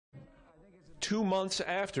2 months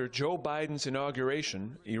after Joe Biden's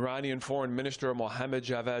inauguration, Iranian Foreign Minister Mohammad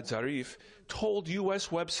Javad Zarif told U.S.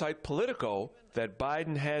 website Politico that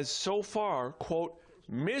Biden has so far, quote,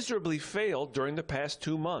 miserably failed during the past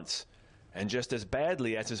 2 months, and just as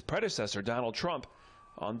badly as his predecessor Donald Trump,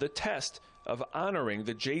 on the test of honoring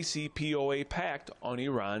the JCPOA pact on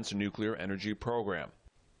Iran's nuclear energy program.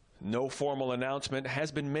 No formal announcement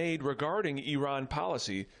has been made regarding Iran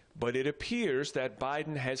policy, but it appears that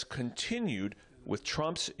Biden has continued with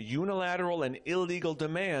Trump's unilateral and illegal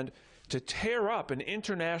demand to tear up an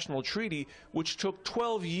international treaty which took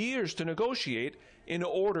 12 years to negotiate in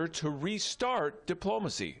order to restart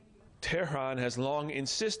diplomacy. Tehran has long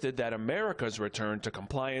insisted that America's return to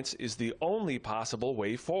compliance is the only possible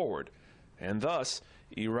way forward, and thus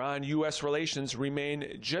Iran-U.S. relations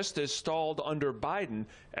remain just as stalled under Biden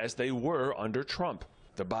as they were under Trump.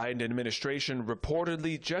 The Biden administration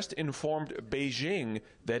reportedly just informed Beijing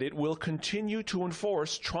that it will continue to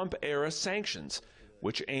enforce Trump-era sanctions,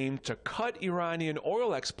 which aim to cut Iranian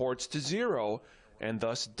oil exports to zero and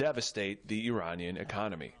thus devastate the Iranian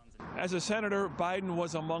economy. As a senator, Biden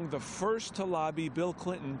was among the first to lobby Bill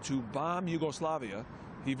Clinton to bomb Yugoslavia.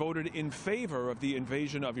 He voted in favor of the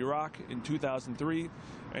invasion of Iraq in 2003,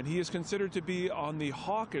 and he is considered to be on the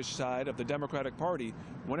hawkish side of the Democratic Party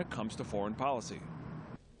when it comes to foreign policy.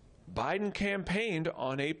 Biden campaigned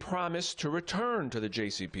on a promise to return to the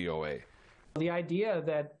JCPOA. The idea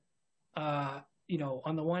that,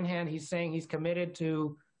 on the one hand, he's saying he's committed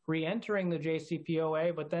to re-entering the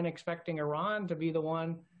JCPOA, but then expecting Iran to be the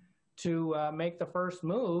one to make the first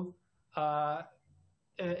move,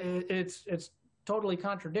 it's totally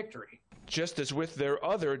contradictory. Just as with their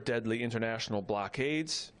other deadly international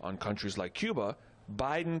blockades on countries like Cuba,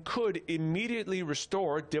 Biden could immediately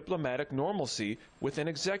restore diplomatic normalcy with an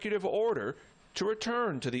executive order to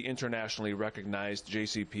return to the internationally recognized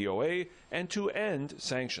JCPOA and to end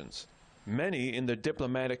sanctions. Many in the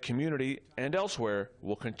diplomatic community and elsewhere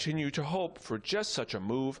will continue to hope for just such a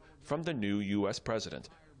move from the new U.S. president.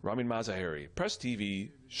 Ramin Mazaheri, Press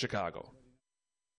TV, Chicago.